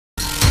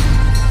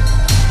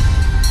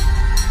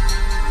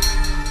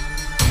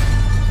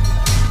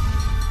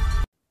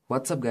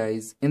What's up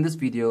guys, in this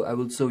video I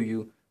will show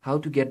you how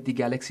to get the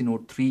Galaxy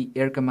Note 3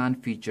 Air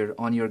Command feature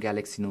on your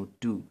Galaxy Note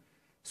 2.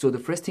 So the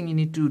first thing you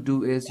need to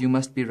do is you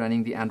must be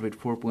running the Android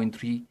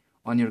 4.3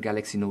 on your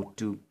Galaxy Note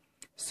 2.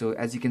 So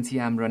as you can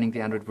see, I'm running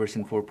the Android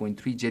version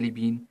 4.3 Jelly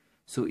Bean.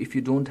 So if you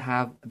don't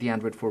have the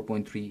Android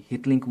 4.3,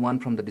 hit link 1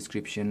 from the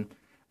description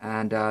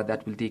and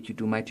that will take you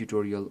to my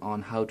tutorial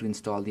on how to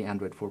install the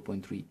Android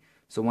 4.3.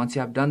 So once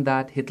you have done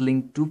that, hit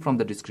link 2 from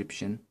the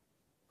description,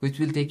 which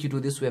will take you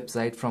to this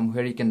website from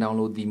where you can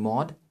download the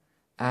mod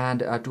and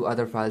to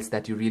other files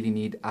that you really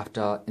need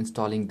after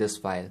installing this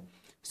file.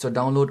 So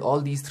download all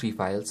these 3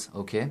 files,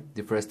 okay,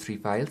 the first 3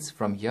 files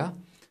from here,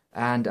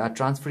 and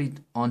transfer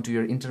it onto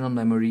your internal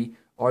memory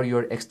or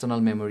your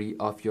external memory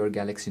of your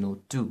Galaxy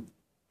Note 2.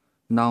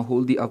 Now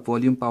hold the up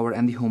volume, power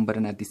and the home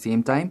button at the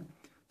same time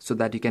so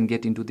that you can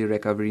get into the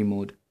recovery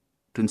mode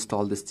to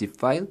install this zip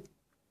file.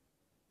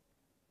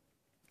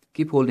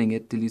 Keep holding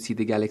it till you see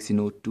the Galaxy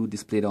Note 2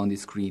 displayed on the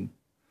screen.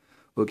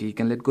 Okay, you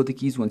can let go the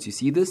keys once you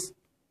see this.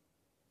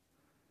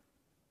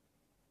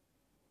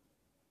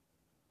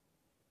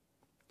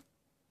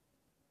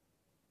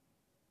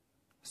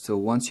 So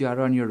once you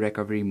are on your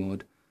recovery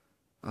mode,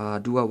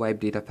 do a wipe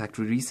data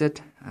factory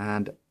reset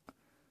and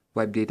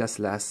wipe data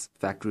 /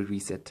 factory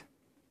reset.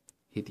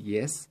 Hit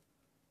yes.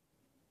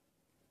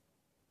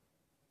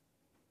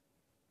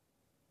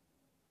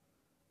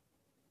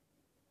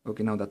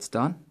 Okay, now that's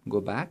done.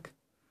 Go back.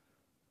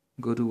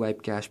 Go to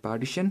wipe cache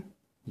partition.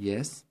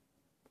 Yes.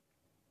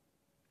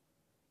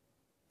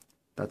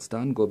 That's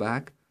done. Go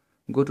back.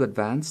 Go to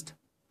advanced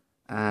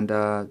and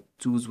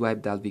choose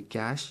wipe Dalvik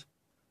cache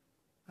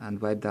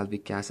and wipe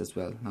Dalvik cache as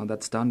well. Now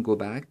that's done. Go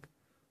back.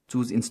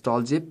 Choose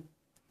install zip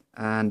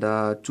and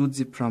choose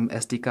zip from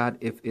SD card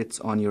if it's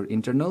on your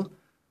internal,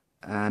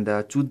 and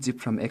choose zip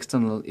from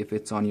external if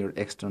it's on your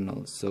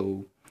external.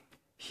 So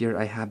here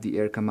I have the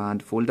Air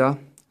Command folder.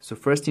 So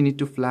first you need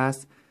to flash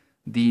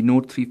the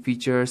Note 3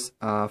 features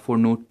for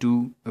Note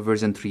 2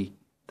 version 3.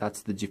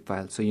 That's the zip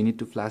file. So you need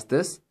to flash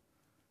this.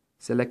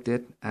 Select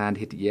it and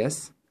hit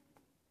yes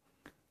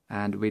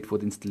and wait for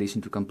the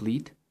installation to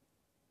complete.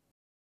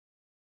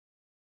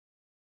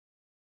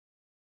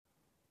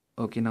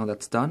 Okay, now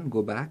that's done.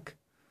 Go back.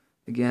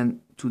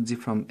 Again, choose zip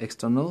from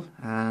external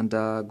and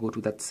go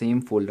to that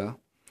same folder.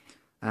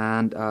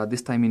 And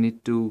this time you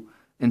need to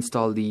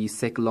install the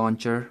sec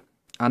launcher.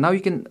 Now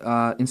you can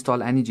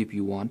install any zip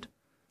you want,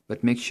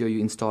 but make sure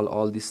you install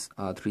all these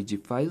 3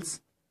 zip files.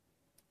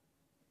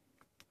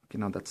 Okay,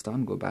 now that's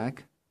done. Go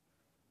back.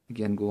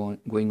 Again,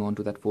 going on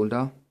to that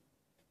folder,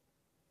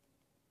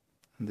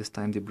 and this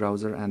time the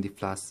browser and the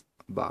flash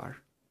bar.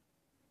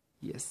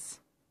 Yes.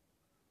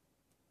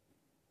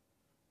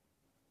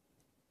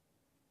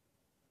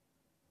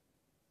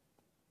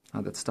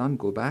 Now that's done.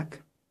 Go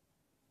back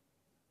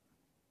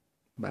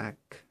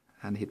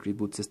and hit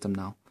reboot system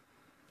now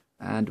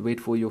and wait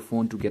for your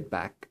phone to get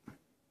back.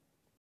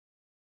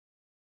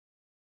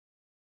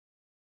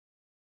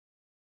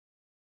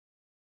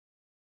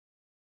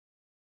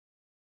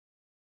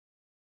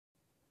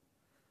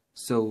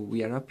 So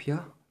we are up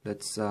here.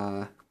 Let's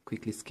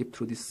quickly skip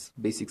through this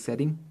basic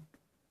setting.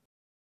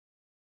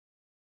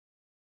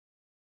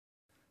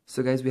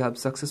 So guys, we have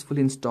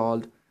successfully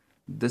installed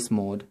this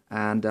mode,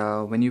 and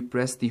when you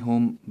press the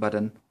home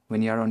button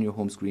when you are on your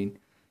home screen,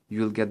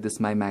 you will get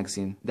this My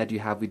Magazine that you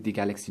have with the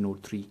Galaxy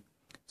Note 3.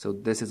 So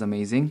this is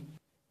amazing.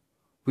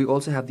 We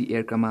also have the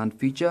Air Command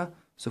feature.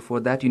 So for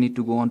that you need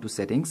to go on to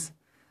settings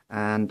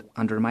and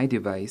under My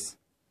Device,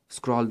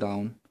 scroll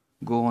down,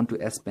 go on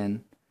to S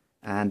Pen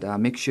and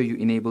make sure you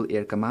enable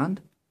Air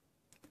Command,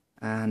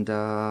 and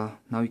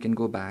now you can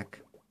go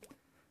back,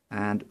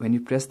 and when you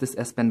press this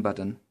S Pen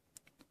button,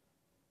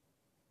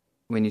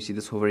 when you see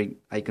this hovering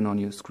icon on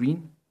your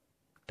screen,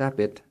 tap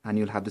it and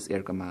you'll have this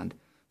Air Command.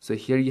 So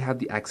here you have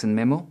the action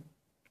memo.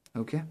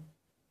 Okay,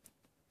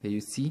 there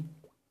you see.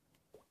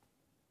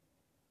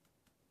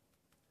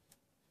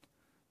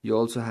 You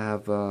also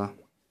have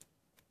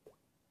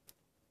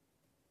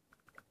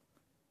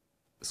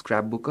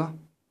scrapbooker,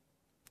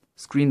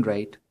 screen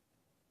write,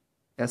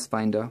 S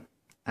Finder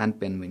and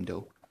pen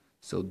window.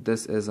 So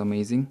this is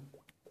amazing.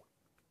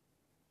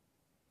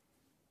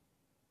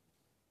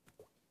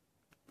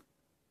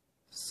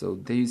 So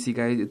there you see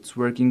guys, it's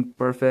working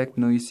perfect,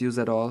 no issues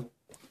at all.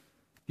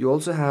 You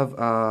also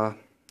have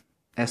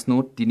S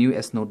Note, the new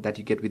S Note that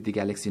you get with the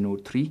Galaxy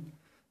Note 3,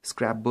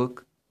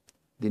 scrapbook,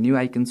 the new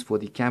icons for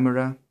the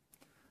camera,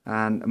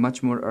 and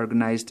much more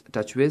organized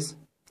TouchWiz.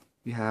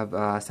 You have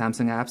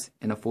Samsung apps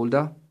in a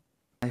folder.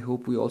 I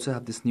hope we also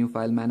have this new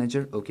file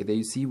manager. Okay, there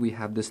you see we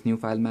have this new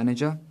file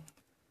manager.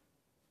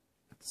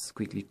 Let's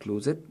quickly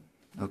close it.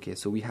 Okay,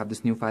 so we have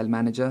this new file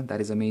manager.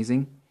 That is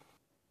amazing.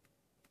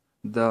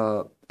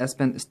 The S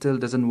Pen still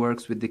doesn't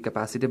work with the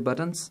capacitive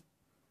buttons.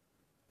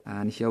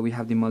 And here we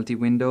have the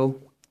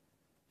multi-window.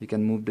 You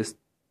can move this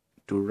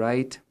to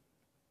right.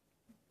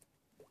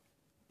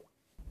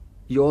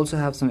 You also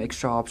have some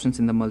extra options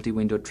in the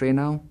multi-window tray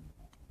now.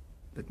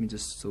 Let me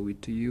just show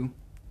it to you.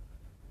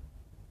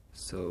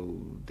 So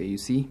there you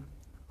see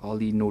all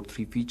the Note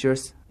 3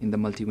 features in the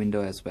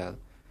multi-window as well.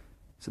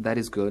 So that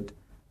is good.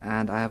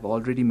 And I have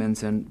already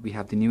mentioned we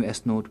have the new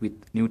S Note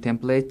with new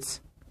templates.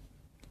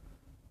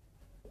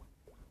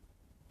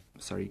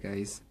 Sorry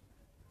guys.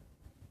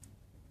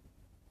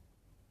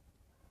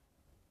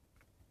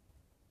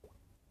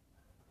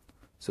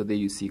 So there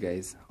you see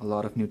guys, a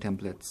lot of new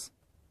templates.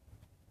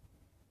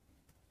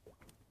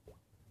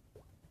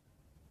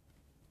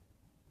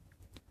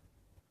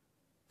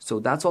 So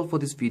that's all for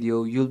this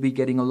video. You'll be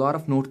getting a lot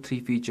of Note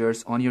 3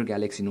 features on your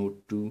Galaxy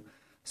Note 2.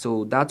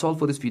 So that's all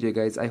for this video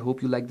guys. I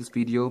hope you like this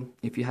video.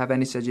 If you have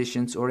any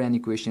suggestions or any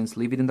questions,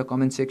 leave it in the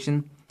comment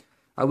section.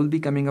 I will be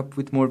coming up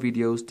with more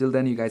videos. Till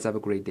then, you guys have a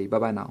great day. Bye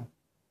bye now.